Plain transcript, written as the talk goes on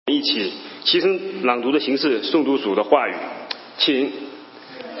一起齐声朗读的形式诵读主的话语，请。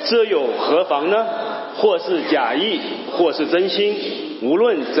这有何妨呢？或是假意，或是真心，无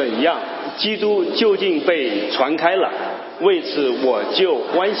论怎样，基督究竟被传开了，为此我就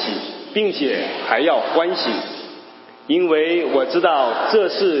欢喜，并且还要欢喜，因为我知道这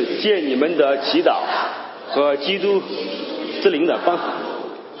是借你们的祈祷和基督之灵的帮助，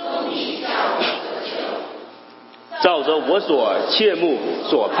照着我所切慕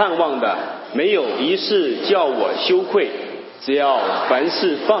所盼望的，没有一事叫我羞愧。只要凡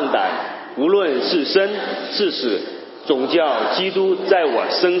事放胆，无论是生是死，总叫基督在我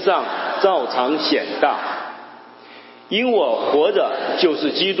身上照常显大。因我活着就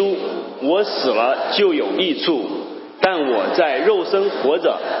是基督，我死了就有益处。但我在肉身活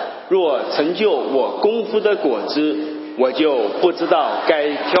着，若成就我功夫的果子，我就不知道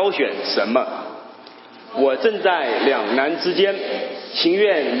该挑选什么。我正在两难之间，情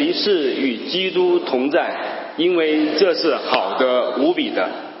愿离世与基督同在，因为这是好的无比的。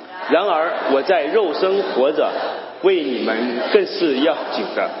然而我在肉身活着，为你们更是要紧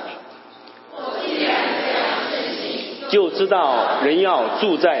的。就知道人要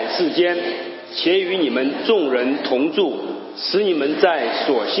住在世间，且与你们众人同住，使你们在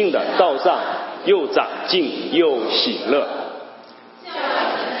所信的道上又长进又喜乐。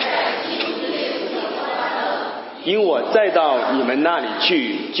因我再到你们那里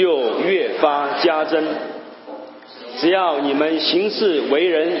去，就越发加增。只要你们行事为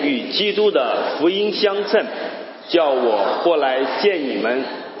人与基督的福音相称，叫我或来见你们，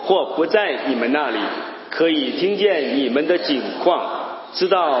或不在你们那里，可以听见你们的景况，知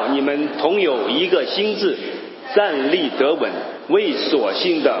道你们同有一个心志，站立得稳，为所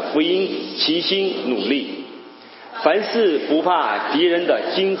信的福音齐心努力。凡事不怕敌人的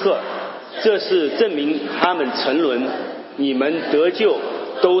惊吓，这是证明他们沉沦，你们得救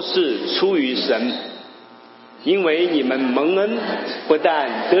都是出于神。因为你们蒙恩，不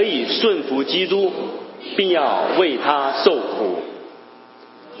但得以顺服基督，并要为他受苦。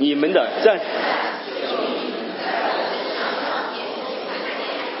你们的战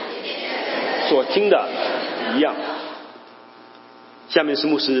所听的一样。下面是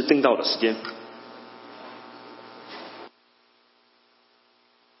牧师正道的时间。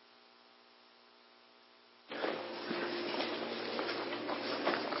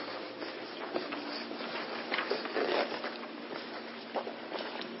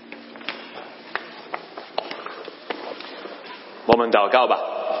我们祷告吧。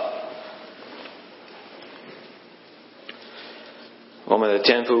我们的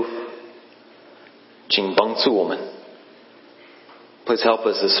天父，请帮助我们。Please help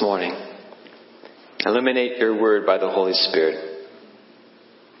us this morning. Illuminate your word by the Holy Spirit.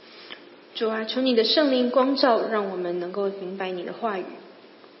 主啊，求你的圣灵光照，让我们能够明白你的话语。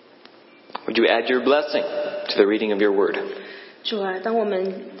Would you add your blessing to the reading of your word? 主啊，当我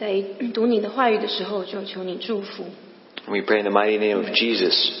们在读你的话语的时候，就求你祝福。We pray in the mighty name of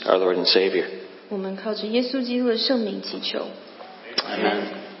Jesus, our Lord and Savior. 我们靠着耶稣基督的圣名祈求。Amen.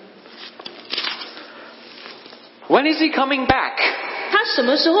 When is he coming back? 他什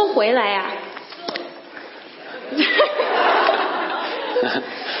么时候回来啊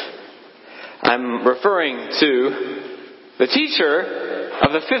？I'm referring to the teacher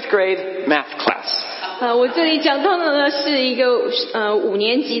of the 5th grade math class. 我这里讲到的呢是一个5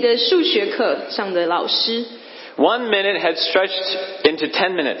年级的数学课上的老师。1 minute had stretched into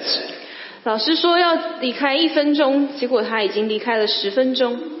 10 minutes. 老师说要离开1分钟，结果他已经离开了10分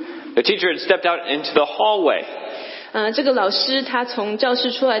钟。The teacher had stepped out into the hallway. 这个老师他从教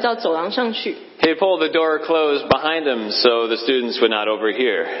室出来到走廊上去。He pulled the door closed behind him so the students would not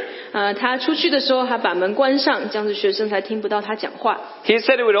overhear. 他出去的时候，他把门关上，这样子学生才听不到他讲话。He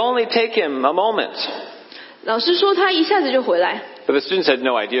said it would only take him a moment. 老师说他一下子就回来。But the students had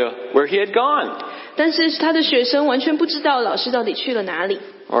no idea where he had gone. 但是他的学生完全不知道老师到底去了哪里，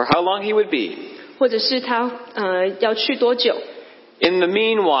 or how long he would be. 或者是他要去多久。In the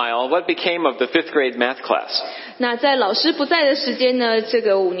meanwhile, what became of the 5th grade math class? 那在老师不在的时间呢，这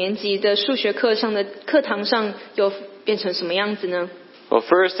个5年级的数学课上的课堂上又变成什么样子呢？ Well,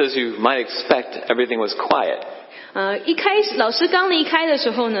 first, as you might expect, everything was quiet. 一开始老师刚离开的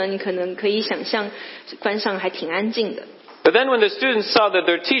时候呢，你可能可以想象班上还挺安静的。But then when the students saw that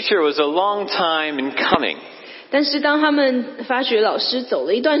their teacher was a long time in coming, 但是当他们发觉老师走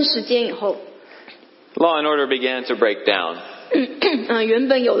了一段时间以后， law and order began to break down. 原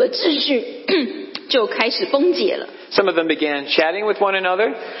本有了秩序就开始崩解了。 Some of them began chatting with one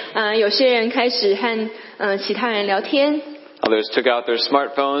another. 有些人开始和其他人聊天。Others took out their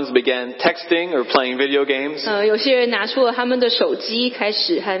smartphones and began texting or playing video games. 有些人拿出了他们的手机，开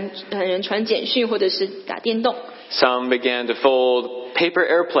始和人传简讯或者是打电动。Some began to fold paper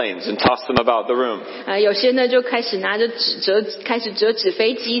airplanes and toss them about the room. 有些呢就开始拿着开始折纸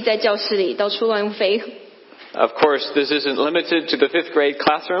飞机，在教室里到处乱飞。Of course, this isn't limited to the 5th grade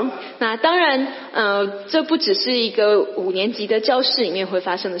classroom. 那当然，这不只是一个5年级的教室里面会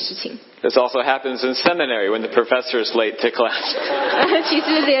发生的事情。This also happens in seminary when the professor is late to class. 其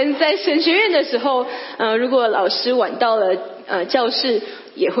实连在神学院的时候，如果老师晚到了教室，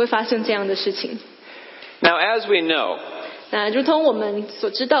也会发生这样的事情。Now, as we know, 那如同我们所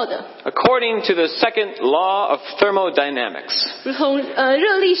知道的， according to the second law of thermodynamics, 如同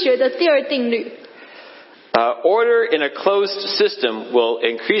热力学的第2定律。order in a closed system will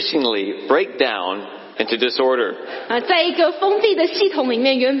increasingly break down into disorder. 在一个封闭的系统里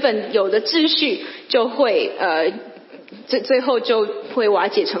面，原本有的秩序就会最后就会瓦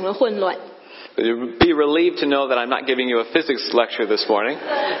解成了混乱。You'll be relieved to know that I'm not giving you a physics lecture this morning.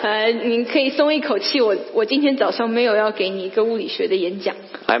 你可以松一口气，我今天早上没有要给你一个物理学的演讲。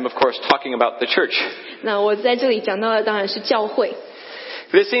I'm of course talking about the church. 那我在这里讲到的当然是教会。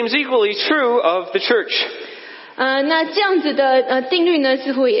This seems equally true of the church. 那这样子的定律呢，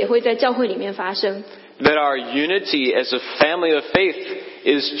似乎也会在教会里面发生。That our unity as a family of faith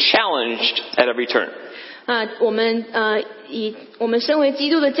is challenged at every turn. 我们身为基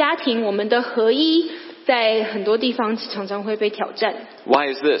督的家庭，我们的合一在很多地方常常会被挑战。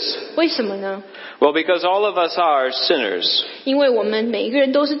Why is this? 为什么呢？ Well, because all of us are sinners. 因为我们每一个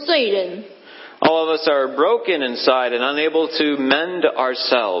人都是罪人。All of us are broken inside and unable to mend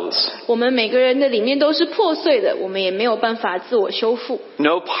ourselves. 我们每个人的里面都是破碎的，我们也没有办法自我修复。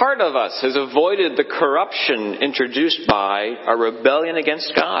No part of us has avoided the corruption introduced by our rebellion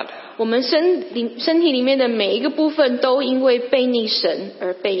against God. 我们身体里面的每一个部分都因为背逆神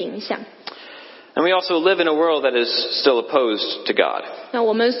而被影响。And we also live in a world that is still opposed to God. 那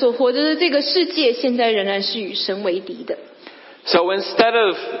我们所活着的这个世界，现在仍然是与神为敌的。So instead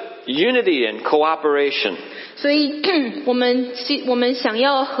of unity and cooperation, 所以我们想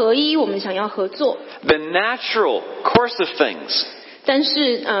要合一，我们想要合作。the natural course of things, 但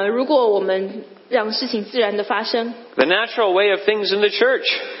是如果我们让事情自然的发生， the natural way of things in the church,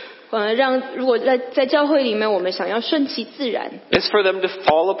 如果在教会里面，我们想要顺其自然， is for them to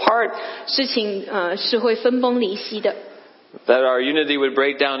fall apart. 事情是会分崩离析的。That our unity would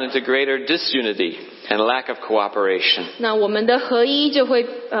break down into greater disunity and lack of cooperation. 那我们的合一就会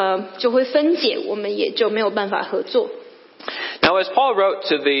分解，我们也就没有办法合作。 Now, as Paul wrote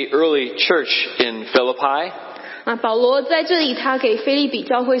to the early church in Philippi, 保罗在这里他给腓立比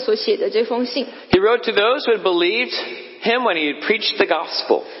教会所写的这封信， he wrote to those who had believed him when he had preached the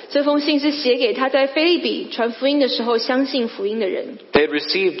gospel. 这封信是写给他在腓立比传福音的时候相信福音的人。 They had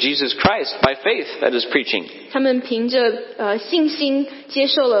received Jesus Christ by faith at his preaching. 他们凭着信心接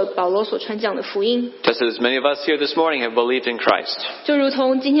受了保罗所传讲的福音， Just as many of us here this morning have believed in Christ. 就如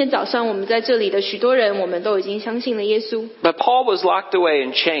同今天早上我们在这里的许多人，我们都已经相信了耶稣。 But Paul was locked away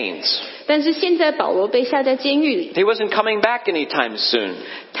in chains. 但是现在保罗被下在监狱里， He wasn't coming back anytime soon.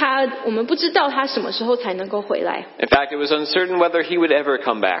 我们不知道他什么时候才能够回来。 In fact, it was uncertain whether he would ever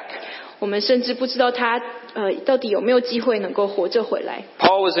come back. 我们甚至不知道他到底有没有机会能够活着回来。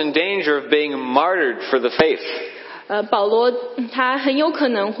 Paul was in danger of being martyred for the faith. 保罗他很有可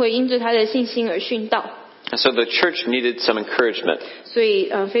能会因着他的信心而殉道。 And so the church needed some encouragement. 所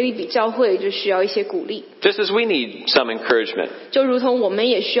以腓立比教会就需要一些鼓励， Just as we need some encouragement. 就如同我们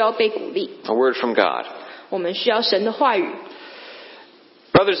也需要被鼓励， A word from God. 我们需要神的话语。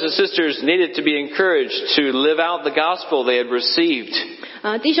 Brothers and sisters needed to be encouraged to live out the gospel they had received.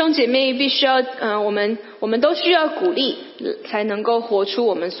 弟兄姐妹必须要我们都需要鼓励，才能够活出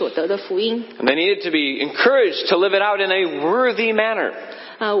我们所得的福音。 And they needed to be encouraged to live it out in a worthy manner.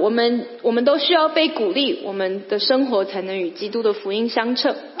 我们都需要被鼓励，我们的生活才能与基督的福音相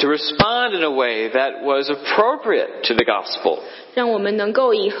称， To respond in a way that was appropriate to the gospel. 让我们能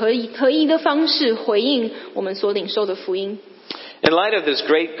够以合一的方式回应我们所领受的福音。 In light of this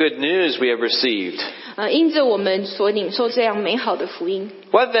great good news we have received, 因着我们所领受这样美好的福音，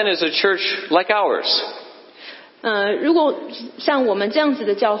 what then is a church like ours? 如果像我们这样子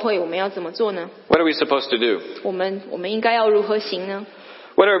的教会，我们要怎么做呢？ What are we supposed to do? 我们应该要如何行呢？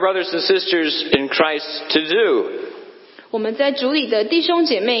 What are brothers and sisters in Christ to do? 我们在主里的弟兄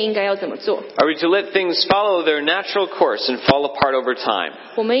姐妹应该要怎么做？ Are we to let things follow their natural course and fall apart over time?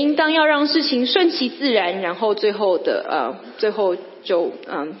 我们应当要让事情顺其自然，然后最后就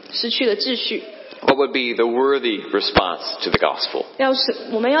失去了秩序。What would be the worthy response to the gospel?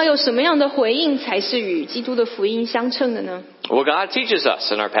 我们要有什么样的回应才是与基督的福音相称的呢？ Well, God teaches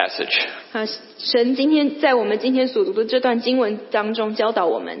us in our passage. 神今天在我们今天所读的这段经文当中教导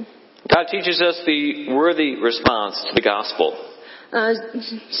我们。God teaches us the worthy response to the gospel.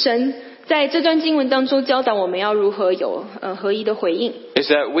 神在这段经文当中教导我们要如何有合一的回应。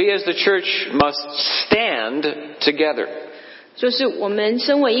Is that we as the church must stand together. 就是我们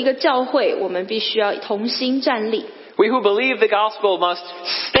身为一个教会，我们必须要同心站立。We who believe the gospel must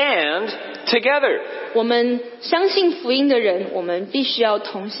stand together. 我们相信福音的人，我们必须要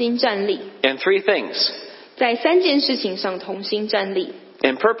同心站立。In 3 things. 在3件事情上同心站立。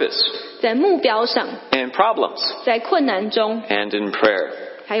In purpose. 在目标上。In problems. 在困难中。And in prayer.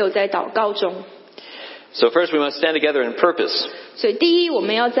 还有在祷告中。So first we must stand together in purpose. 所以第一，我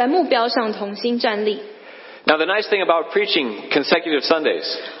们要在目标上同心站立。Now the nice thing about preaching consecutive Sundays.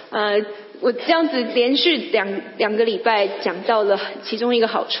 我这样子连续两个礼拜讲到了其中一个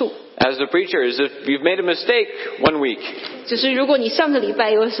好处。As a preacher, is if you've made a mistake one week. 就是如果你上个礼拜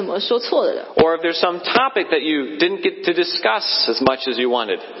有什么说错了的。Or if there's some topic that you didn't get to discuss as much as you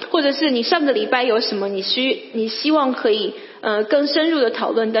wanted. 或者是你上个礼拜有什么你希望可以更深入的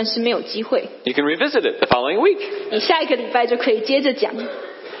讨论，但是没有机会。You can revisit it the following week. 你下一个礼拜就可以接着讲。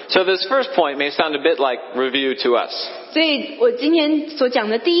So this first point may sound a bit like review to us. 所以我今天所讲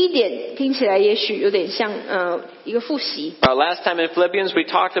的第一点听起来也许有点像一个复习。Last time in Philippians we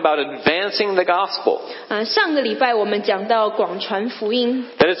talked about advancing the gospel. 上个礼拜我们讲到广传福音。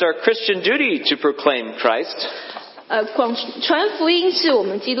That is our Christian duty to proclaim Christ. 广传福音是我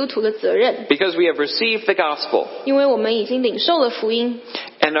们基督徒的责任。Because we have received the gospel. 因为我们已经领受了福音。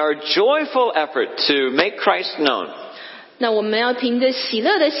And our joyful effort to make Christ known. 那我们要凭着喜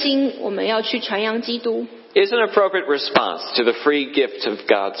乐的心，我们要去传扬基督。Is an appropriate response to the free gift of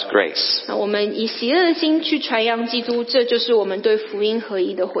God's grace. 那我们以喜乐的心去传扬基督，这就是我们对福音合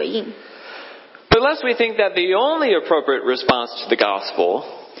一的回应。But lest we think that the only appropriate response to the gospel.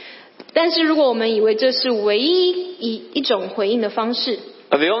 但是如果我们以为这是唯一一种回应的方式。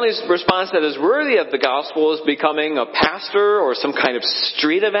The only response that is worthy of the gospel is becoming a pastor or some kind of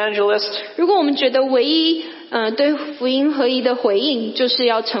street evangelist. 如果我们觉得唯一对福音合一的回应就是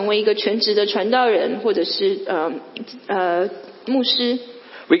要成为一个全职的传道人或者是牧师。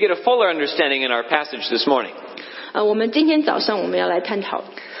We get a fuller understanding in our passage this morning. 我们今天早上我们要来探讨。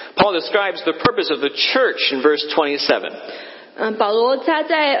Paul describes the purpose of the church in verse 27. 保罗他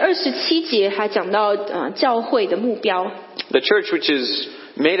在27节还讲到教会的目标。The church which is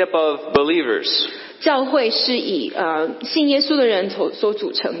made up of believers. 教会是以信耶稣的人所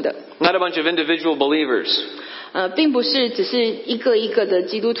组成的。Not a bunch of individual believers. 并不是只是一个一个的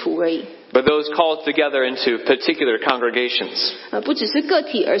基督徒而已。But those called together into particular congregations. 不只是个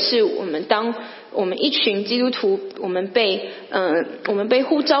体，而是当我们一群基督徒，我们被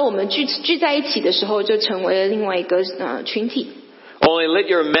呼召，我们聚在一起的时候，就成为了另外一个群体。Only let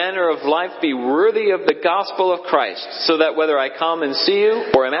your manner of life be worthy of the gospel of Christ, so that whether I come and see you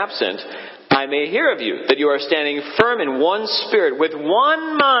or am absent, I may hear of you, that you are standing firm in one spirit, with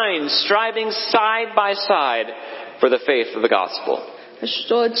one mind, striving side by side for the faith of the gospel.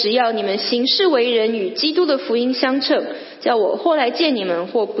 说只要你们行事为人与基督的福音相称，叫我或来见你们，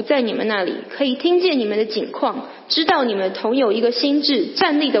或不在你们那里，可以听见你们的景况，知道你们同有一个心志，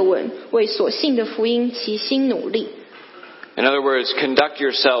站立的稳，为所信的福音齐心努力。In other words, conduct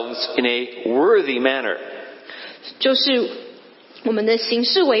yourselves in a worthy manner. 就是我们的行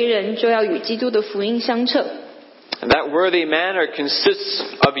事为人就要与基督的福音相称。That worthy manner consists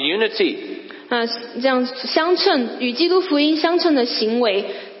of unity. 这样相称与基督福音相称的行为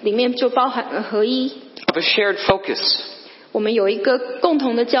里面就包含了合一。Of a shared focus. 我们有一个共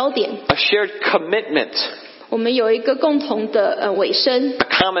同的焦点。A shared commitment. 我们有一个共同的委身。A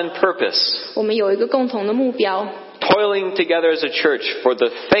common purpose. 我们有一个共同的目标。Toiling together as a church for the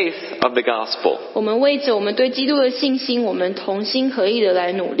faith of the gospel. 我们为着我们对基督的信心，我们同心合意的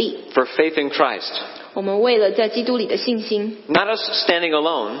来努力。For faith in Christ. 我们为了在基督里的信心。Not us standing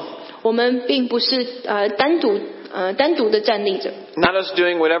alone. 我们并不是单独的站立着。Not us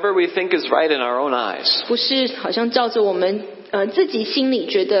doing whatever we think is right in our own eyes. 不是好像照着我们自己心里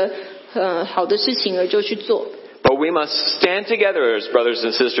觉得好的事情而就去做。But we must stand together as brothers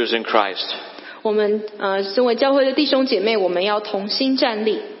and sisters in Christ. 我们身为教会的弟兄姐妹，我们要同心站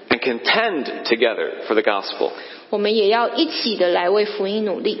立。And contend together for the gospel. 我们也要一起的来为福音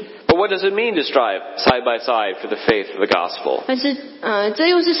努力。But what does it mean to strive side by side for the faith of the gospel? 但是这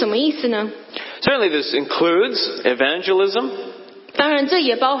又是什么意思呢？ Certainly this includes evangelism. 当然这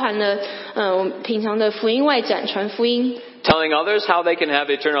也包含了我们平常的福音外展传福音。telling others how they can have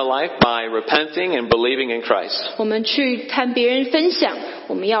eternal life by repenting and believing in Christ. 我们去和别人分享，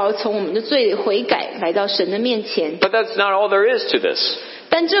我们要从我们的罪悔改，来到神的面前。 But that's not all there is to this.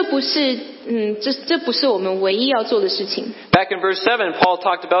 但这不是我们唯一要做的事情。 Back in verse 7, Paul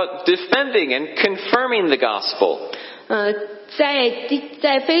talked about defending and confirming the gospel.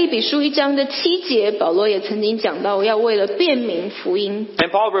 在腓立比书1章的7节，保罗也曾经讲到，要为了辩明福音。 And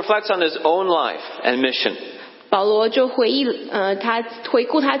Paul reflects on his own life and mission. 保罗就他回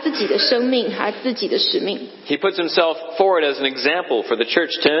顾他自己的生命，他自己的使命。 He puts himself forward as an example for the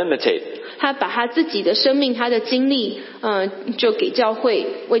church to imitate. 他把他自己的生命，他的经历，就给教会，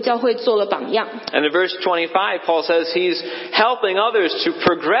为教会做了榜样。 And in verse 25, Paul says he's helping others to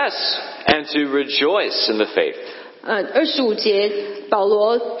progress and to rejoice in the faith. 25节，保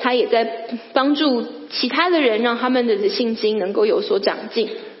罗他也在帮助其他的人，让他们的信心能够有所长进。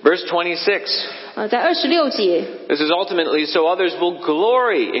 Verse 26. 在26节， This is ultimately so others will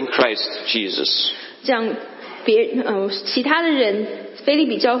glory in Christ Jesus. 这样其他的人，腓立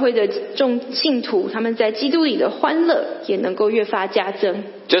比教会的众信徒，他们在基督里的欢乐也能够越发加增。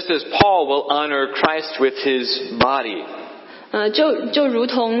 Just as Paul will honor Christ with his body. 就如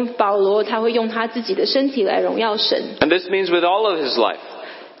同保罗，他会用他自己的身体来荣耀神。 And this means with all of his life.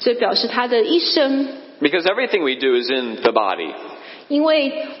 这表示他的一生。 Because everything we do is in the body. 因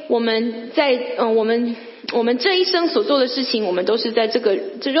为我们在我们这一生所做的事情，我们都是在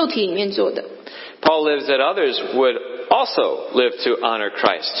这肉体里面做的。 Paul lives that others would also live to honor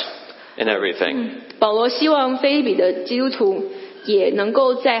Christ in everything. 保罗希望腓立比的基督徒也能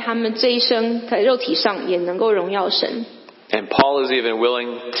够在他们这一生在肉体上也能够荣耀神。 And Paul is even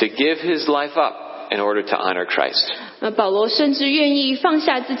willing to give his life up in order to honor Christ. 保罗甚至愿意放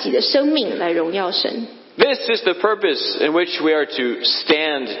下自己的生命来荣耀神。 This is the purpose in which we are to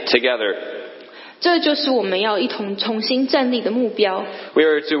stand together. 这就是我们要一同重新站立的目标。 We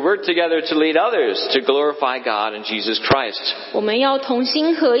are to work together to lead others to glorify God and Jesus Christ. 我们要同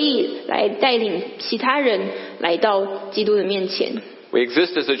心合意来带领其他人来到基督的面前。 We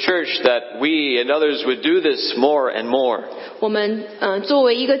exist as a church that we and others would do this more and more. 我们作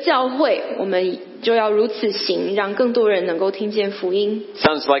为一个教会，我们就要如此行，让更多人能够听见福音。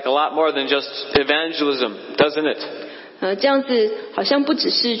 Sounds like a lot more than just evangelism, doesn't it? 这样子好像不只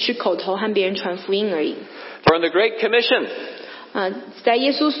是去口头和别人传福音而已。 For in the Great Commission, 在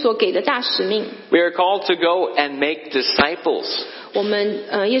耶稣所给的大使命， we are called to go and make disciples. 我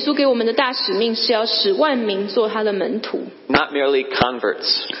们耶稣给我们的大使命是要使万民做他的门徒， Not merely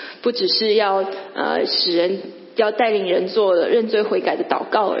converts. 不只是要要带领人做认罪悔改的祷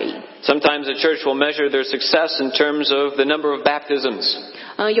告而已。 Sometimes a church will measure their success in terms of the number of baptisms.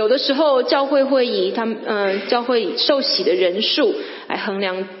 有的时候教会会以教会受洗的人数来衡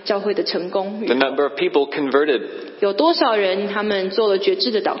量教会的成功， The number of people converted. 有多少人他们做了决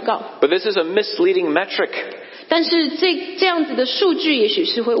志的祷告。 But this is a misleading metric. 但是这样子的数据也许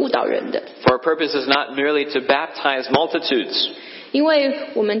是会误导人的， For our purpose is not merely to baptize multitudes. 因为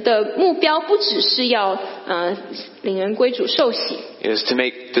我们的目标不只是要领人归主受洗， It is to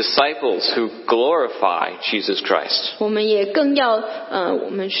make disciples who glorify Jesus Christ. 我们也更要我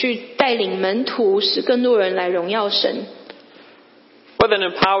们去带领门徒，使更多人来荣耀神。 What then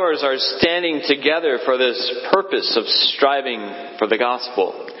empowers our standing together for this purpose of striving for the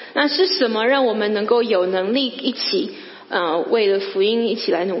gospel? 那是什么让我们能够有能力一起为了福音一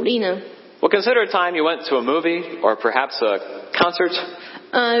起来努力呢？ Well, consider a time you went to a movie or perhaps a concert.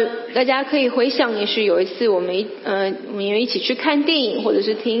 大家可以回想，也许有一次我们一起去看电影，或者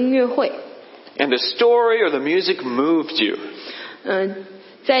是听音乐会。 And the story or the music moved you.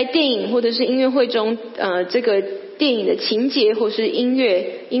 在电影或者是音乐会中，这个电影的情节或是音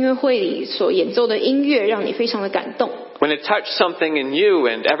乐会里所演奏的音乐，让你非常的感动。 When it touched something in you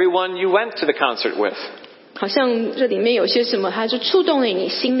and everyone you went to the concert with. 好像这里面有些什么，它就触动了你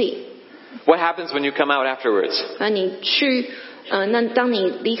心里。 What happens when you come out afterwards? 那当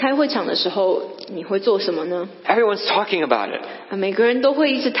你离开会场的时候，你会做什么呢？ Everyone's talking about it. 每个人都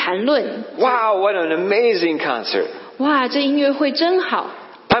会一直谈论。 Wow, what an amazing concert. 哇，这音乐会真好。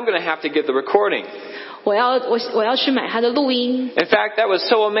 I'm going to have to get the recording. 我要去买他的录音。 In fact, that was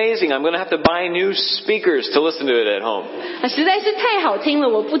so amazing. I'm going to have to buy new speakers to listen to it at home. 实在是太好听了，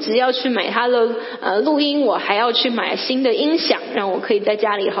我不只要去买他的录音，我还要去买新的音响，让我可以在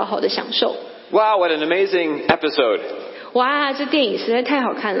家里好好的享受。 Wow, what an amazing episode. 哇，这电影实在太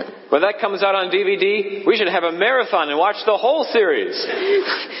好看了。 When that comes out on DVD, we should have a marathon and watch the whole series.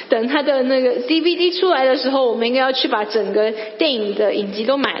 等他的那个 DVD 出来的时候，我们应该要去把整个电影的影集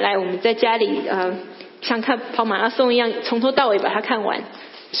都买来，我们在家里像跑马拉松一样，从头到尾把它看完。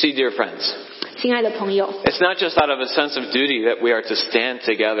See, dear friends, 亲爱的朋友， It's not just out of a sense of duty that we are to stand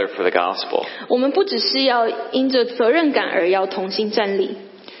together for the gospel. 我们不只是要因着责任感而要同心站立，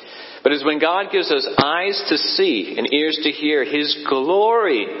 But it's when God gives us eyes to see and ears to hear His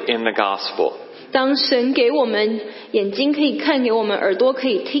glory in the gospel. 当神给我们眼睛可以看，给我们耳朵可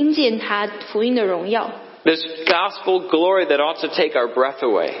以听见他福音的荣耀， This gospel glory that ought to take our breath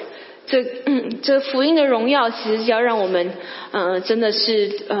away. 这福音的荣耀其实要让我们真的是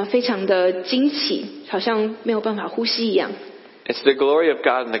非常的惊奇，好像没有办法呼吸一样。 It's the glory of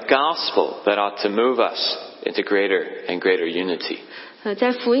God in the gospel that ought to move us into greater and greater unity.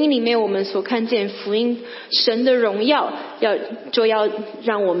 在福音里面我们所看见福音神的荣耀，就要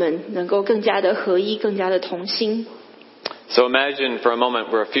让我们能够更加的合一，更加的同心。 So imagine for a moment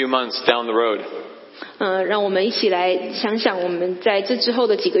we're a few months down the road. 让我们一起来想想我们在这之后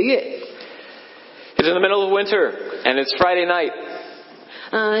的几个月。 It's in the middle of winter and it's Friday night.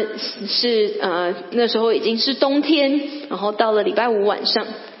 那时候已经是冬天，然后到了礼拜五晚上，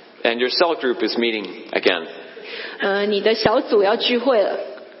 And your cell group is meeting again. 你的小组要聚会了，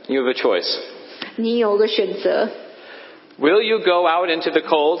 You have a choice. 你有个选择， Will you go out into the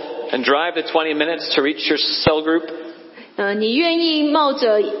cold and drive the 20 minutes to reach your cell group? 你愿意冒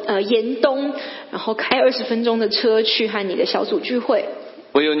着严冬，然后开20分钟的车去和你的小组聚会？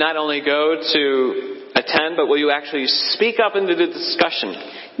 Will you not only go to attend, but will you actually speak up into the discussion?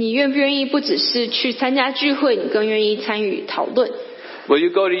 你愿不愿意不只是去参加聚会，你更愿意参与讨论？ Will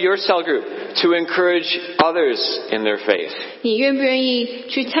you go to your cell group to encourage others in their faith? 你愿不愿意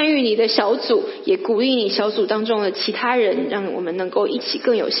去参与你的小组，也鼓励你小组当中的其他人，让我们能够一起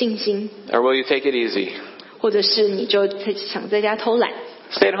更有信心？ Or will you take it easy? 或者是你就想在家偷懒，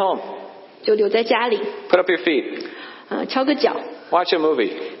 Stay at home. 就留在家里， Put up your feet. 敲个脚， Watch a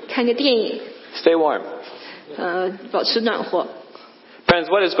movie. 看个电影， Stay warm. 保持暖和。 Friends,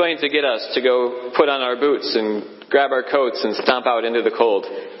 what is going to get us to go put on our boots and grab our coats and stomp out into the cold?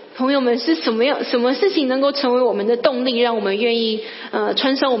 朋友们，是什么事情能够成为我们的动力，让我们愿意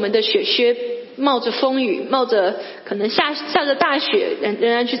穿上我们的雪靴，冒着风雨，冒着可能下着大雪，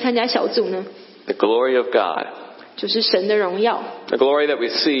仍然去参加小组呢？ The glory of God. 就是神的荣耀。 The glory that we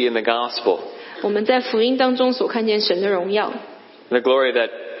see in the gospel. 我们在福音当中所看见神的荣耀， The glory that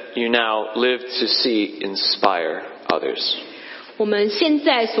you now live to see inspire others. 我们现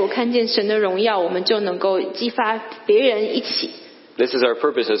在所看见神的荣耀，我们就能够激发别人一起。 This is our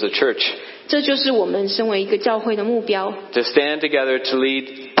purpose as a church. 这就是我们身为一个教会的目标。 To stand together to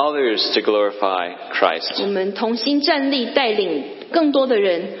lead others to glorify 我 Christ. 们同心站立，带领更多的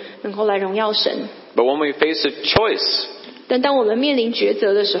人能够来荣耀神。 But when we face a choice 但当我们面临抉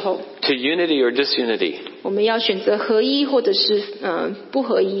择的时候， to unity or disunity, 我们要选择合一或者是不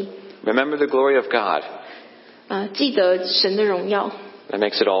合一。 remember the glory of God. 记得神的荣耀， That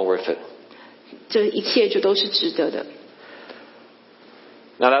makes it all worth it. 这一切就都是值得的。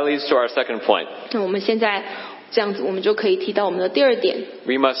 Now that leads to our second point. 那我们现在这样子，我们就可以提到我们的第二点，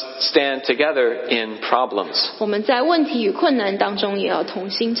 We must stand together in problems. 我们在问题与困难当中也要同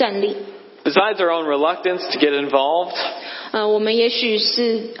心站立。 Besides our own reluctance to get involved, 我们也许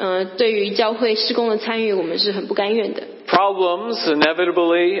是对于教会事工的参与，我们是很不甘愿的。 problems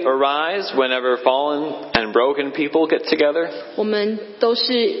inevitably arise whenever fallen and broken people get together. 我们都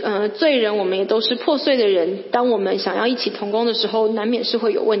是罪人，我们也都是破碎的人。当我们想要一起同工的时候，难免是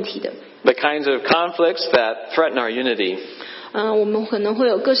会有问题的。 The kinds of conflicts that threaten our unity. 我们可能会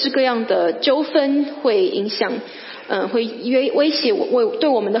有各式各样的纠纷，会影响，会威胁对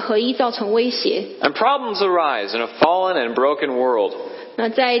我们的合一造成威胁。 And problems arise in a fallen and broken world. 那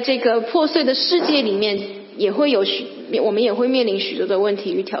在这个破碎的世界里面，我们也会面临许多的问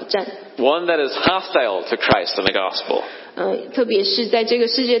题与挑战。 One that is hostile to Christ and the gospel. 特别是在这个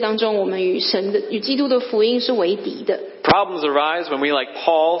世界当中，我们与基督的福音是为敌的。 Problems arise when we, like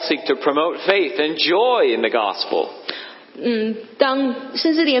Paul, seek to promote faith and joy in the gospel.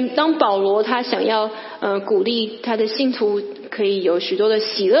 甚至连当保罗他想要鼓励他的信徒可以有许多的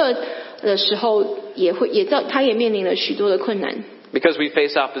喜乐的时候，他也面临了许多的困难。 Because we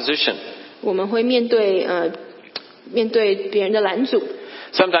face opposition. 我们会面对别人的拦阻。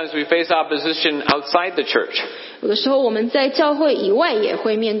 Sometimes we face opposition outside the church. 有的时候我们在教会以外也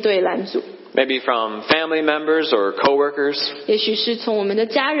会面对拦阻。 Maybe from family members or coworkers. 也许是从我们的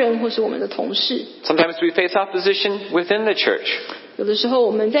家人或是我们的同事。 Sometimes we face opposition within the church. 有的时候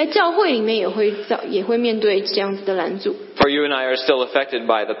我们在教会里面也会面对这样子的拦阻。 For you and I are still affected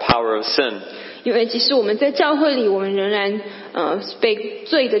by the power of sin. 因为即使我们在教会里，我们仍然被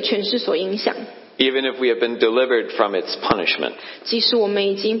罪的权势所影响。 Even if we have been delivered from its punishment. 即使我们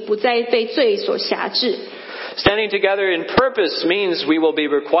已经不再被罪所辖制。Standing together in purpose means we will be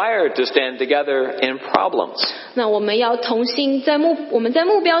required to stand together in problems. 那我们要同心，我们在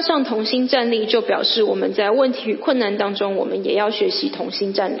目标上同心站立，就表示我们在问题与困难当中，我们也要学习同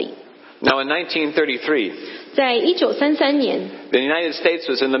心站立。Now in 1933, 在1933年， the United States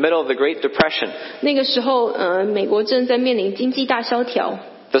was in the middle of the Great Depression. 那个时候，美国正在面临经济大萧条，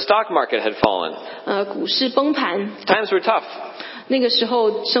 The stock market had fallen. 股市崩盘， Times were tough. 那个时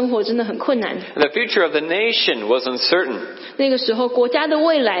候生活真的很困难。 The future of the nation was uncertain. 那个时候国家的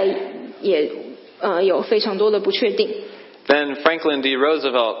未来也有非常多的不确定。 Then Franklin D.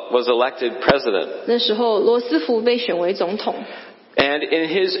 Roosevelt was elected president. 那时候罗斯福被选为总统。 And in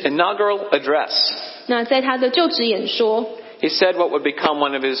his inaugural address, 那在他的就职演说， he said what would become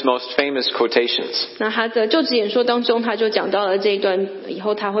one of his most famous quotations. 那他的就职演说当中，他就讲到了这一段，以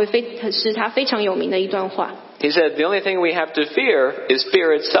后是他非常有名的一段话。 He said, "The only thing we have to fear is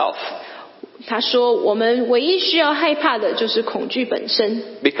fear itself." 他说，我们唯一需要害怕的就是恐惧本身，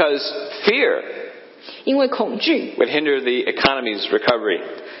 Because fear 因为恐惧 would hinder the economy's recovery.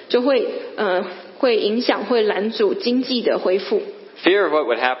 就会影响，会拦阻经济的恢复。 Fear of what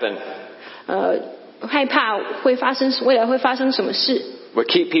would happen 害怕未来会发生什么事， would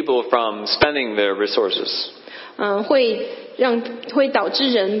keep people from spending their resources. 会导致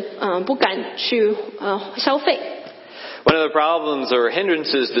人不敢去消费。 One of the problems or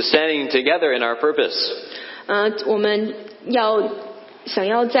hindrances to standing together in our purpose 我们想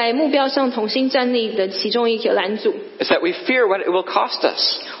要在目标上同心站立的其中一个拦阻， is that we fear what it will cost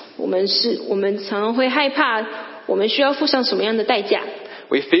us. 我们常常会害怕，我们需要付上什么样的代价。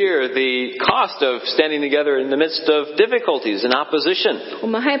 We fear the cost of standing together in the midst of difficulties and opposition. 我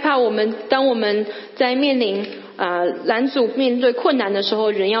们害怕当我们在面临拦阻、面对困难的时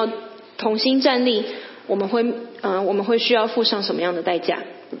候，人要同心站立，我们会需要付上什么样的代价？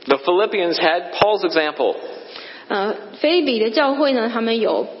 The Philippians had Paul's example. 腓立比的教会呢，他们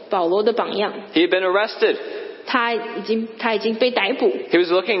有保罗的榜样。 He had been arrested. 他已经被逮捕。 He was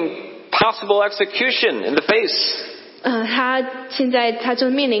looking possible execution in the face. 他现在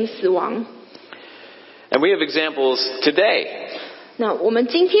正面临死亡。 And we have examples today. 那我们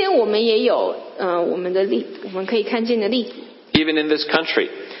今天也有我们可以看见的例子， Even in this country,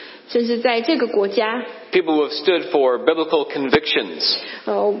 甚至在这个国家， people who have stood for biblical convictions.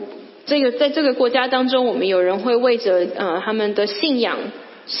 在这个国家当中，我们有人会为着他们的信仰、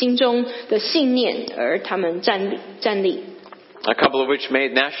心中的信念而他们站立。 A couple of which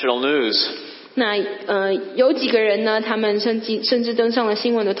made national news. 那有几个人呢，他们甚至登上了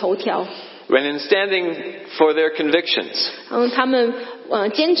新闻的头条。 When in standing for their convictions, 他们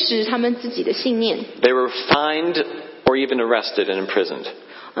坚持他们自己的信念。 they were fined or even arrested and imprisoned.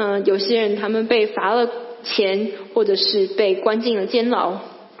 有些人他们被罚了钱，或者是被关进了监牢。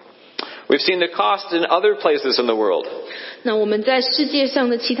 We've seen the cost in other places in the world. 那我们在世界上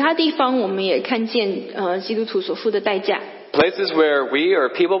的其他地方，我们也看见基督徒所付的代价。 Places where we or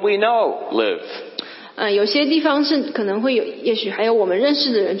people we know live. 有些地方是可能会有，也许还有我们认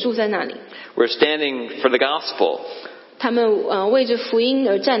识的人住在那里。 We're standing for the gospel. 他们为着福音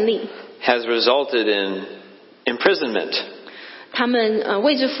而站立。 Has resulted in imprisonment. 他们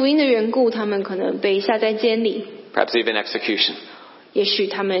为着福音的缘故，他们可能被下在监里。 Perhaps even execution. 也许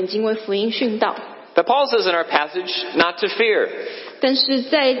他们已经为福音殉道。 But Paul says in our passage not to fear. 但是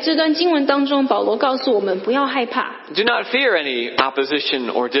在这段经文当中，保罗告诉我们不要害怕。 Do not fear any opposition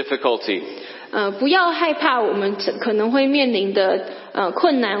or difficulty. 不要害怕我们可能会面临的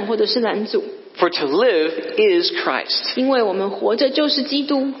困难或者是拦阻。 For to live is Christ. 因为我们活着就是基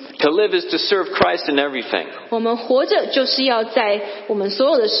督。 To live is to serve Christ in everything. 我们活着就是要在我们所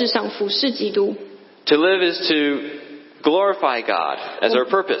有的事上服侍基督。 To live is to glorify God as our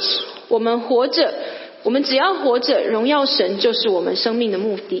purpose. 我们只要活着，荣耀神就是我们生命的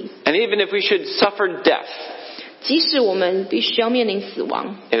目的。 And even if we should suffer death, 即使我们必须要面临死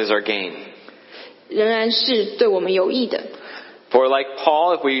亡， it is our gain. 仍然是对我们有益的。 For like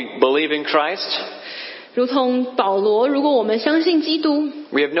Paul, if we believe in Christ, 如同保罗，如果我们相信基督，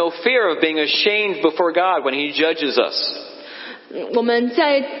 we have no fear of being ashamed before God when He judges us. 我们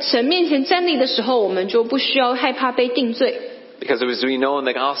在神面前站立的时候，我们就不需要害怕被定罪。 Because as we know in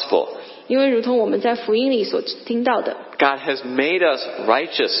the gospel, 因为如同我们在福音里所听到的， God has made us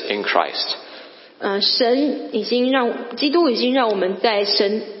righteous in Christ. 基督已经让我们在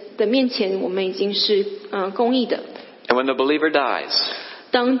神的面前，我们已经是公义的。 And when the believer dies,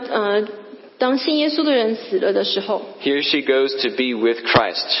 当信耶稣的人死了的时候， he or she goes to be with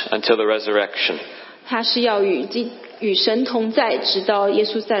Christ until the resurrection. 他是要与神同在，直到耶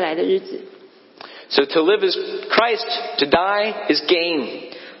稣再来的日子。 So to live is Christ, to die is gain.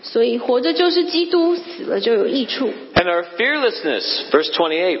 所以活着就是基督，死了就有益处。And our fearlessness, verse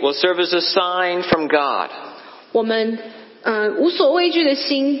 28, will serve as a sign from God. 我们无所畏惧的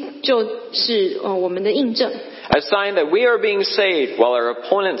心，就是我们的印证。A sign that we are being saved while our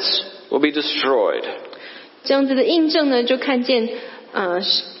opponents will be destroyed. 这样子的印证呢，就看见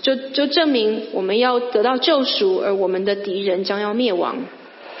就证明我们要得到救赎，而我们的敌人将要灭亡。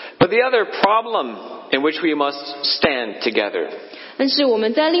But the other problem in which we must stand together. 但是我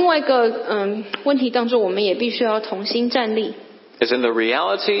们在另外一个问题当中，我们也必须要同心站立。Is in the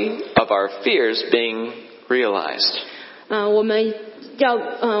reality of our fears being realized. 我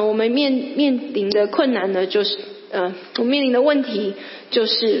们面临的困难呢，就是我们面临的问题就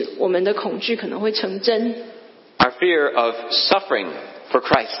是我们的恐惧可能会成真。Our fear of suffering for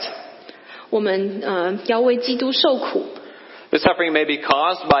Christ. 我们要为基督受苦。The suffering may be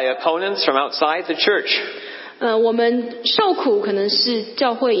caused by opponents from outside the church. 我们受苦可能是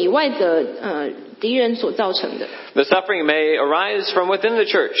教会以外的敌人所造成的。The suffering may arise from within the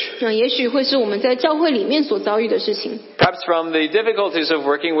church. 也许会是我们在教会里面所遭遇的事情。Perhaps from the difficulties of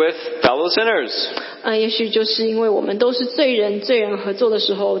working with fellow sinners. 也许就是因为我们都是罪人合作的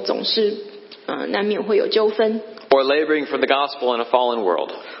时候，总是难免会有纠纷。Or laboring for the gospel in a fallen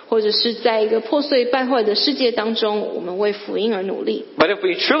world. 或者是在一个破碎败坏的世界当中，我们为福音而努力。But if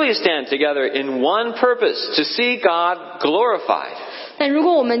we truly stand together in one purpose to see God glorified. 但如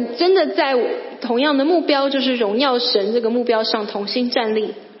果我们真的在同样的目标，就是荣耀神这个目标上同心站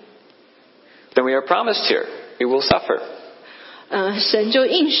立， then we are promised here, we will suffer. 神就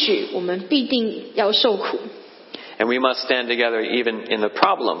应许我们必定要受苦。And we must stand together even in the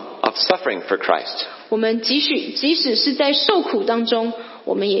problem of suffering for Christ. 我们即使是在受苦当中，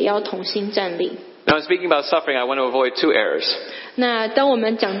我们也要同心站立。Now, in speaking about suffering, I want to avoid two errors. 那当我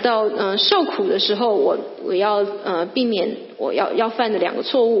们讲到受苦的时候，我要避免我要犯的两个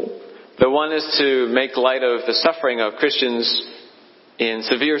错误。The one is to make light of the suffering of Christians in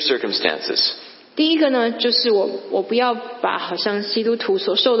severe circumstances. 第一个呢，就是我不要把好像基督徒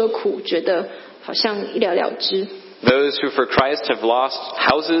所受的苦，觉得好像一了了之。Those who for Christ have lost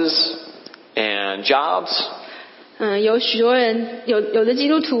houses and jobs. 有许多人，有的基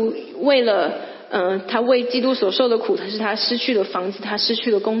督徒为了他为基督所受的苦，是他失去了房子，他失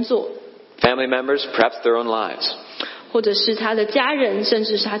去了工作。Family members, perhaps their own lives. 或者是他的家人，甚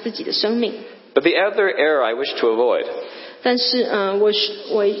至是他自己的生命。But the other error I wish to avoid. 但是我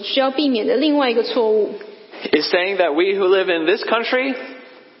需要避免的另外一个错误 is saying that we who live in this country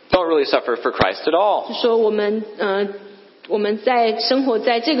don't really suffer for Christ at all. 就说我们在生活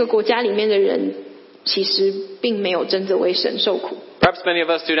在这个国家里面的人，其实并没有真的为神受苦。Perhaps many of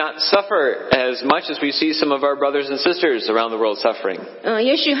us do not suffer as much as we see some of our brothers and sisters around the world suffering.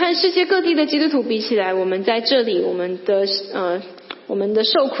 也许和世界各地的基督徒比起来，我们在这里，我们的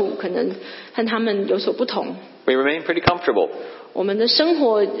受苦可能和他们有所不同。We remain pretty comfortable. 我们的生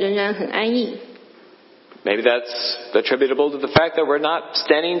活仍然很安逸。Maybe that's attributable to the fact that we're not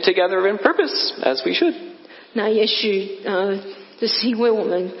standing together in purpose as we should. 那也许这是因为我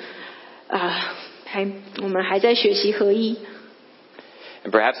们还在学习合一。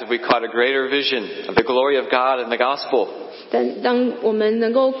And perhaps if we caught a greater vision of the glory of God and the gospel. 但当我们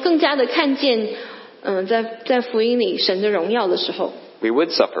能够更加的看见在福音里神的荣耀的时候， we would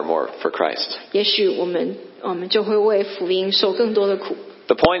suffer more for Christ. 也许我们就会为福音受更多的苦。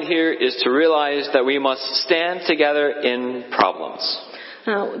The point here is to realize that we must stand together in problems.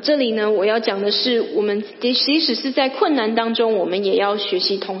 这里呢，我要讲的是，我们即使是在困难当中，我们也要学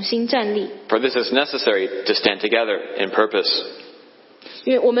习同心站立。For this is necessary to stand together in purpose.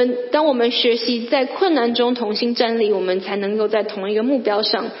 因为当我们学习在困难中同心站立，我们才能够在同一个目标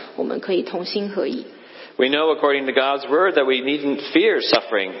上，我们可以同心合意。We know according to God's word that we needn't fear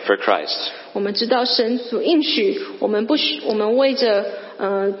suffering for Christ. 我们知道神所应许，我们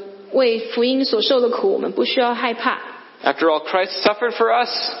为福音所受的苦，我们不需要害怕。After all, Christ suffered for us.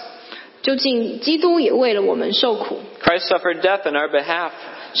 究竟基督也为了我们受苦。Christ suffered death in our behalf.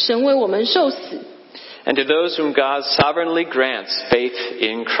 神为我们受死。And to those whom God sovereignly grants faith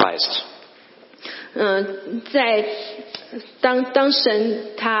in Christ. 当神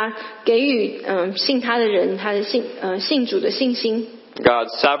他给予信他的人他的信主的信心。God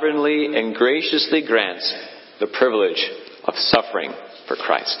sovereignly and graciously grants the privilege of suffering for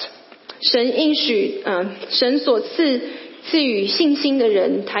Christ. 神应许神所赐予信心的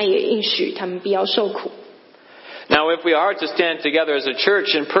人，他也应许他们必要受苦。Now, if we are to stand together as a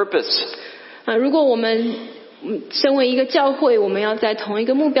church in purpose. 如果我们身为一个教会，我们要在同一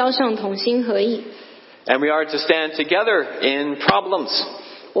个目标上同心合意。And we are to stand together in problems.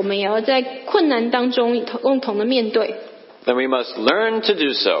 我们也要在困难当中共同的面对。then we must learn to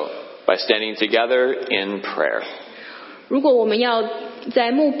do so by standing together in prayer. 如果我们要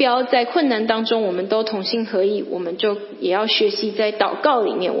在目标在困难当中我们都同心合意，我们就也要学习在祷告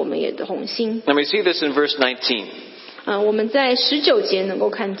里面我们也同心。 And we see this in verse 19. 我们在19节能够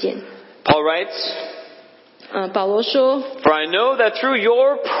看见 Paul writes, 保罗说 For I know that through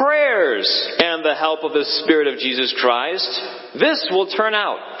your prayers and the help of the Spirit of Jesus Christ, this will turn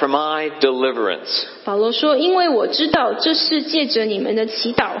out for my deliverance. 保罗说因为我知道这是借着你们的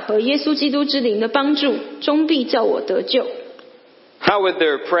祈祷和耶稣基督之灵的帮助，终必叫我得救。 How would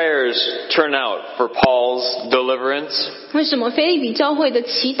their prayers turn out for Paul's deliverance? 为什么腓立比教会的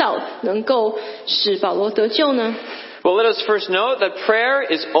祈祷能够使保罗得救呢？ Well, let us first note that prayer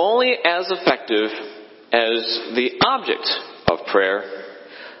is only as effective as the object of prayer.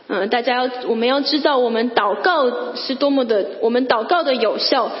 我们要知道我们祷告是多么的，我们祷告的有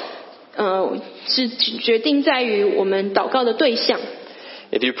效是决定在于我们祷告的对象。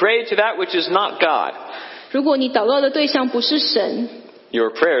 If you pray to that which is not God, 如果你祷告的对象不是神， your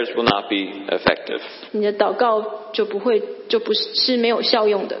prayers will not be effective. 你的祷告就不是没有效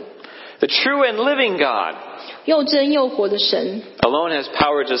用的。 The true and living God 又真又活的神， alone has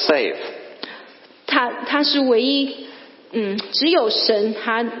power to save. 他是唯一，只有神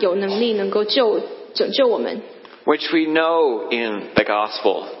他有能力能够拯救我们。 Which we know in the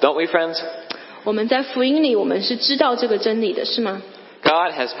gospel, don't we, friends? 我们在福音里我们是知道这个真理的，是吗？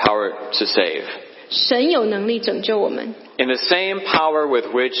 God has power to save. 神有能力拯救我们。 In the same power with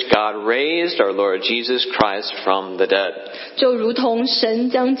which God raised our Lord Jesus Christ from the dead. 就如同神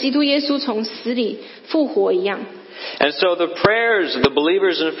将基督耶稣从死里复活一样。 And so the prayers of the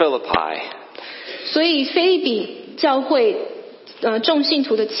believers in Philippi, 所以腓立比教会众信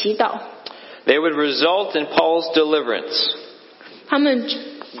徒的祈祷， they would result in Paul's deliverance. 他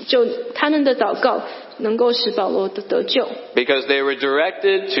们的祷告能够使保罗得救， Because they were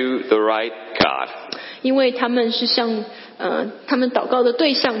directed to the right God. 因为他们是他们祷告的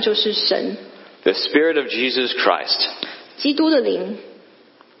对象就是神， The Spirit of Jesus Christ. 基督的灵，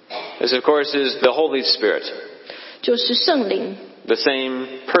 This, of course, is the Holy Spirit, 就是圣灵， the same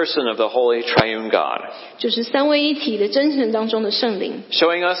person of the Holy Triune God, 就是三位一体的真神当中的圣灵。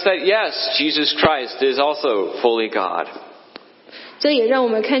 showing us that, yes, Jesus Christ is also fully God. 这也让我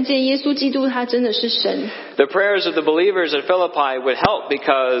们看见耶稣基督他真的是神。 The prayers of the believers at Philippi would help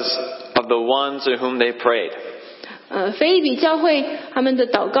because of the ones to whom they prayed. 腓立比教会他们的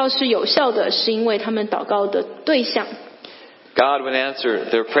祷告是有效的，是因为他们祷告的对象。 God would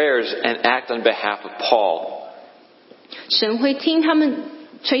answer their prayers and act on behalf of Paul. 神会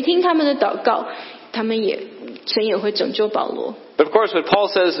垂听他们的祷告，神也会拯救保罗。 But of course, what Paul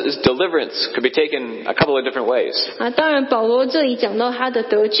says is deliverance could be taken a couple of different ways. 当然保罗这里讲到他的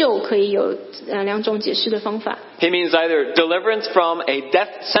得救可以有两种解释的方法。 He means either deliverance from a death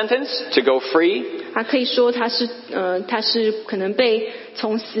sentence to go free, 他可以说他是可能被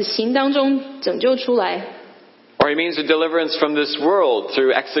从死刑当中拯救出来， or he means a deliverance from this world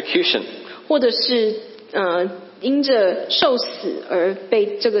through execution. 或者是因着受死而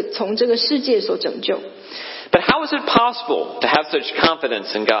被从这个世界所拯救。 But how is it possible to have such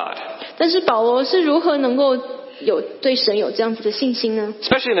confidence in God? 但是保罗是如何能够对神有这样子的信心呢？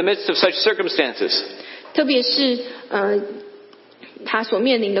 Especially in the midst of such circumstances. 特别是他所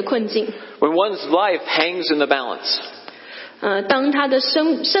面临的困境， When one's life hangs in the balance. 当他的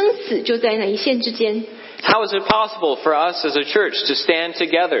生死就在那一线之间。 How is it possible for us as a church to stand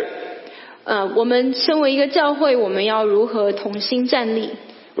together 我们身为一个教会，我们要如何同心站立？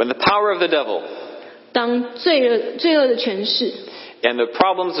 when the power of the devil 当罪恶的权势， and the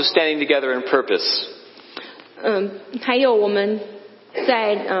problems of standing together in purpose 还有我们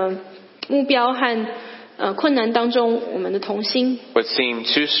在目标和困难当中，我们的同心， would seem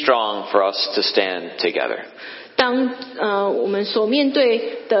too strong for us to stand together? 当我们所面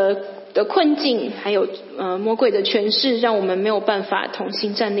对的困境，还有魔鬼的权势，让我们没有办法同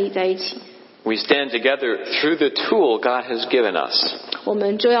心站立在一起。 We stand together through the tool God has given us. 我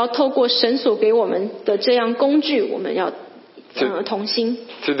们就要透过神所给我们的这样工具，我们要同心，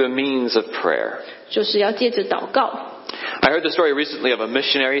 Through the means of prayer. 就是要借着祷告。 I heard the story recently of a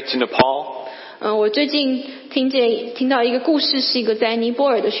missionary to Nepal. 我最近听到一个故事，是一个在尼泊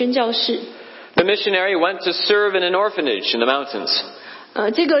尔的宣教士。 The missionary went to serve in an orphanage in the mountains.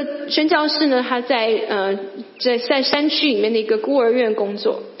 这个宣教士呢，他在山区里面的一个孤儿院工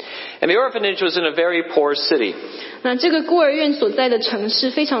作。 And the orphanage was in a very poor city. 那这个孤儿院所在的城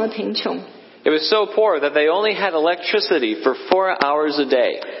市非常的贫穷， It was so poor that they only had electricity for 4 hours a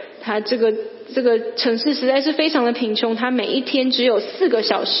day. 它这个城市实在是非常的贫穷，它每一天只有4个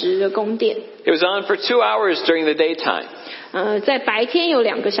小时的供电。It was on for 2 hours during the daytime. 在白天有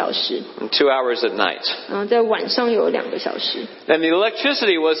2个小时， And 2 hours at night. 在晚上有2个小时。 And the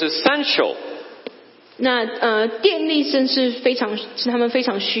electricity was essential. 那电力是他们非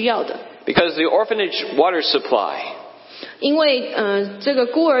常需要的， Because the orphanage water supply 因为这个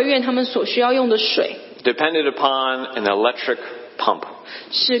孤儿院他们所需要用的水 depended upon an electric pump.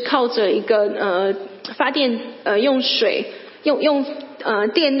 是靠着一个发电用水用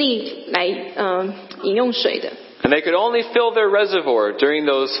电力来饮用水的。And they could only fill their reservoir during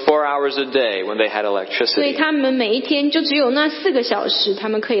those 4 hours a day when they had 所以 electricity. 他们每一天就只有那4个小时，他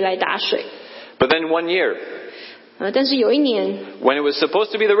们可以来打水。 But then one year, 但是有一年， when it was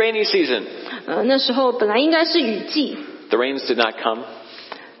supposed to be the rainy season, 那时候本来应该是雨季， the rains did not come.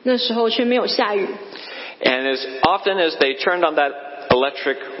 那时候却没有下雨。 And as often as they turned on that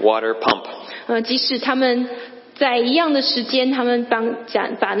electric water pump, 即使他们在一样的时间，他们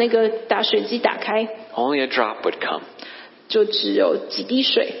把那个打水机打开， only a drop would come. 就只有几滴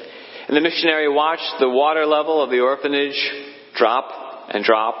水。 And the missionary watched the water level of the orphanage drop and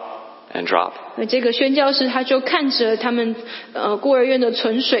drop and drop. 这个宣教士他就看着他们孤儿院的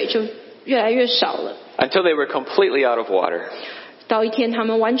存水就越来越少了， Until they were completely out of water. 到一天他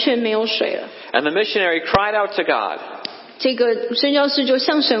们完全没有水了。 And the missionary cried out to God, 这个宣教士就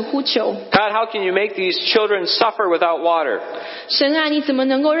向神呼求， God, how can you make these children suffer without water? 神啊，你怎么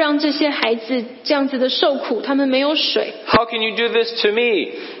能够让这些孩子这样子的受苦？他们没有水， How can you do this to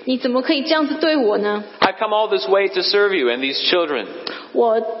me? 你怎么可以这样子对我呢？ I've come all this way to serve you and these children.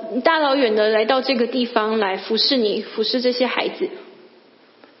 我大老远的来到这个地方来服侍你，服侍这些孩子。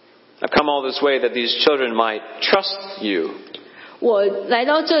 I've come all this way that these children might trust you. 我来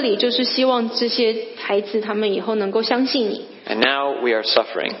到这里就是希望这些孩子他们以后能够相信你， And now we are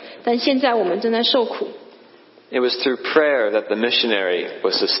suffering. 但现在我们正在受苦。 It was through prayer that the missionary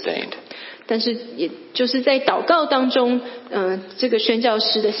was sustained. 但是也就是在祷告当中，这个宣教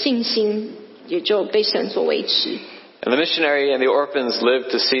师的信心也就被神所维持。 And the missionary and the orphans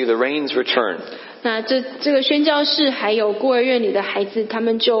lived to see the rains return. 那这个宣教士还有孤儿院里的孩子，他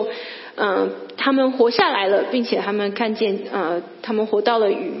们就他们活下来了，并且他们看见他们活到了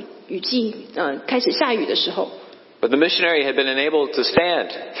雨季开始下雨的时候。 But the missionary had been enabled to stand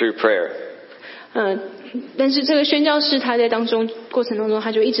through prayer. 但是这个宣教士他在过程当中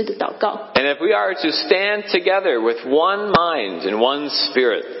他就一直的祷告。 And if we are to stand together with one mind and one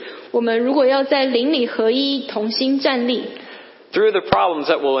spirit, 我们如果要在灵里合一，同心站立， through the problems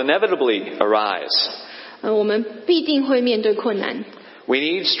that will inevitably arise, 我们必定会面对困难。 we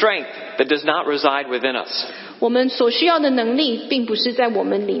need strength that does not reside within us. 我们所需要的能力，并不是在我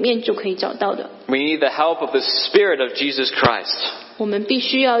们里面就可以找到的。 We need the help of the Spirit of Jesus Christ, 我们必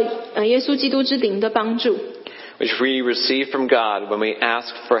须要耶稣基督之灵的帮助。 which we receive from God when we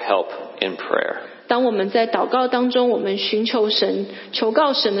ask for help in prayer. 当我们在祷告当中，我们寻求神、求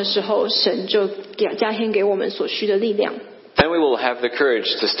告神的时候，神就加添给我们所需的力量。 Then we will have the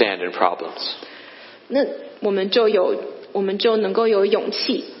courage to stand in problems. 那我们就能够有勇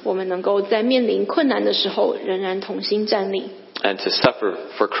气，我们能够在面临困难的时候，仍然同心站立。 And to suffer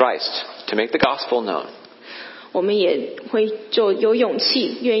for Christ, to make the gospel known. 我们也会就有勇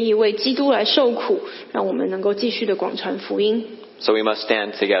气，愿意为基督来受苦，让我们能够继续的广传福音。 So we must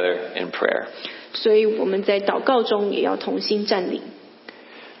stand together in prayer. 所以我们在祷告中也要同心站立。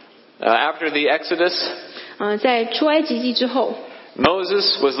After the Exodus, 在出埃及记之后，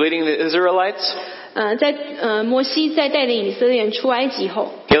 Moses was leading the Israelites. 摩西在带领以色列人出埃及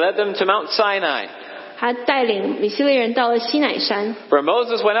后， He led them to Mount Sinai, 他带领以色列人到了西乃山， where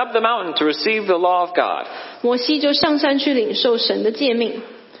Moses went up the mountain to receive the law of God. 摩西就上山去领受神的诫命。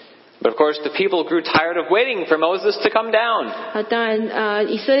 But of course, the people grew tired of waiting for Moses to come down. 当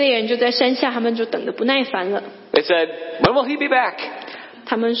然以色列人就在山下，他们就等得不耐烦了。 They said, when will he be back?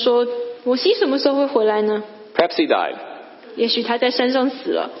 他们说，摩西什么时候会回来呢？ Perhaps he died. 也许他在山上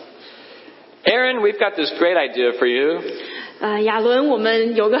死了。 Aaron, we've got this great idea for you. 亚伦，我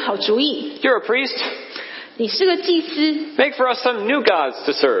们有个好主意， You're a priest. 你是个祭司， Make for us some new gods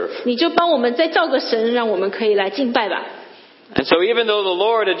to serve. 你就帮我们再造个神，让我们可以来敬拜吧。 And so even though the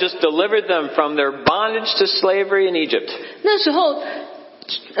Lord had just delivered them from their bondage to slavery in Egypt, 那时候，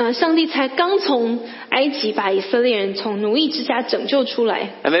上帝才刚从埃及把以色列人从奴役之家拯救出来，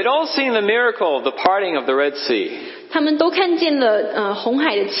 and they'd all seen the miracle of the parting of the Red Sea, 他们都看见了红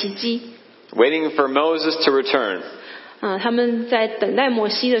海的奇迹。 waiting for Moses to return. 他们在等待摩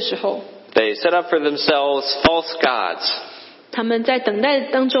西的时候， They set up for themselves false gods. 他们在等待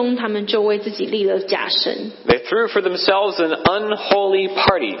当中，他们就为自己立了假神。 They threw for themselves an unholy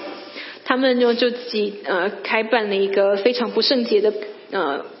party. 他们就自己开办了一个非常不圣洁的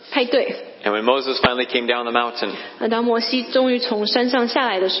派对。 And when Moses finally came down the mountain, 当摩西终于从山上下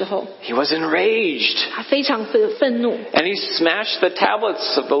来的时候， he was enraged. 他非常愤怒， And he smashed the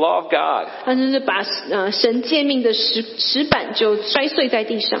tablets of the law of God. 他就是把神诫命的石板就摔碎在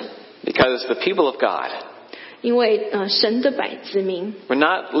地上。 Because the people of God 因为神的子民， were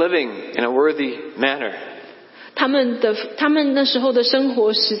not living in a worthy manner. 他们那时候的生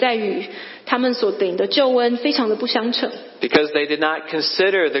活实在与他们所领的救恩非常的不相称。 Because they did not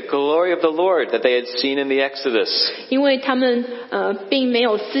consider the glory of the Lord that they had seen in the Exodus. 因为他们并没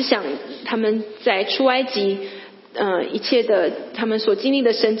有思想他们在出埃及一切的他们所经历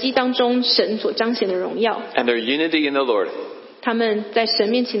的神迹当中神所彰显的荣耀。 And their unity in the Lord 他们在神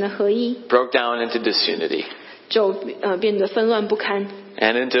面前的合一 broke down into disunity 就变得纷乱不堪。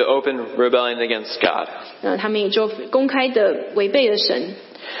 and into open rebellion against God. 他们也就公开的违背了神。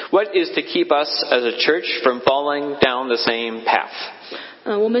 What is to keep us as a church from falling down the same path?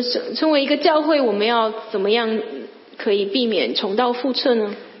 我们身为一个教会，我们要怎么样可以避免重蹈覆辙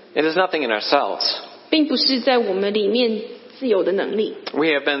呢？ It is nothing in ourselves. 并不是在我们里面自有的能力。 We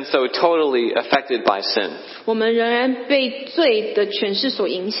have been so totally affected by sin. 我们仍然被罪的权势所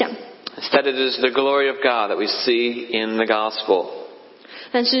影响。 Instead, it is the glory of God that we see in the gospel.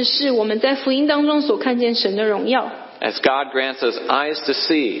 但是我们在福音当中所看见神的荣耀。 As God grants us eyes to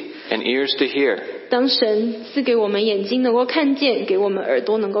see and ears to hear. 当神赐给我们眼睛能够看见，给我们耳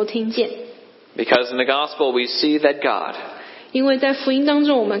朵能够听见。 Because in the gospel we see that God 因为在福音当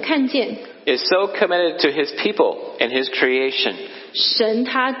中我们看见 is so committed to His people and His creation. 神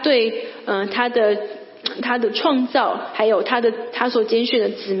他对他的创造，还有他所拣选的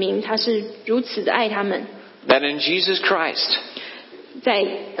子民，他是如此的爱他们。 That in Jesus Christ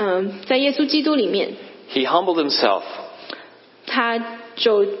在耶稣基督里面， He humbled Himself. 他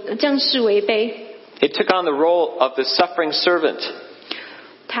就降世为卑， He took on the role of the suffering servant.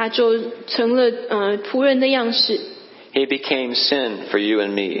 他就成了仆人的样式。 He became sin for you and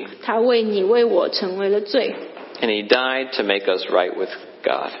me. 他为你为我成为了罪， And He died to make us right with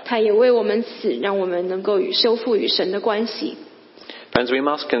God. 他也为我们死，让我们能够修复与神的关系。 Friends, we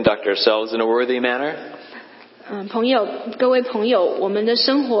must conduct ourselves in a worthy manner. 各位朋友，我们的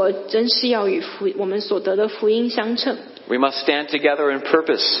生活真是要与我们所得的福音相称。 We must stand together in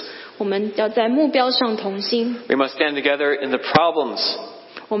purpose. 我们要在目标上同心。 We must stand together in the problems.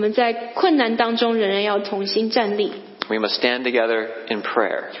 我们在困难当中仍然要同心站立。 We must stand together in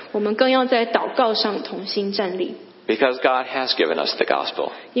prayer. 我们更要在祷告上同心站立。 Because God has given us the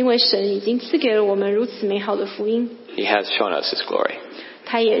gospel. 因为神已经赐给了我们如此美好的福音， He has shown us His glory.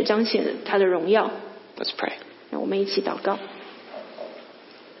 他也彰显了他的荣耀。 Let's pray. 让我们一起祷告。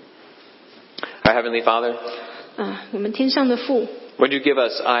 Our Heavenly Father, 我们天上的父， would you give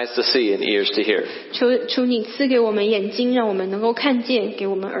us eyes to see and ears to hear? 求你赐给我们眼睛，让我们能够看见，给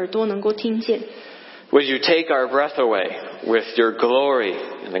我们耳朵能够听见。 Would you take our breath away with your glory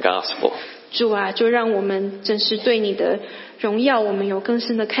in the gospel? 主啊，就让我们正是对你的荣耀，我们有更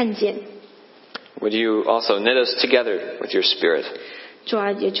深的看见。 Would you also knit us together with your Spirit? 主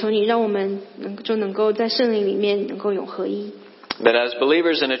啊，也求你让我们能够在圣灵里面能够有合一， That as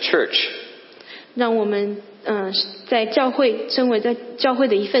believers in a church, 让我们在教会身为在教会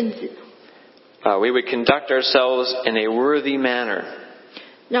的一份子， we would conduct ourselves in a worthy manner.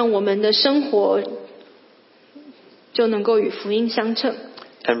 让我们的生活就能够与福音相称，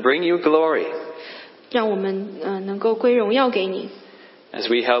 And bring you glory 让我们能够归荣耀给你。 as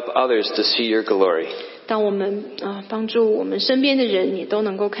we help others to see your glory. 当我们帮助我们身边的人也都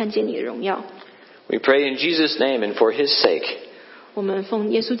能够看见你的荣耀。 We pray in Jesus' name and for His sake. 我们奉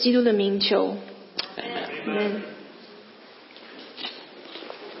耶稣基督的名求。 Amen. Amen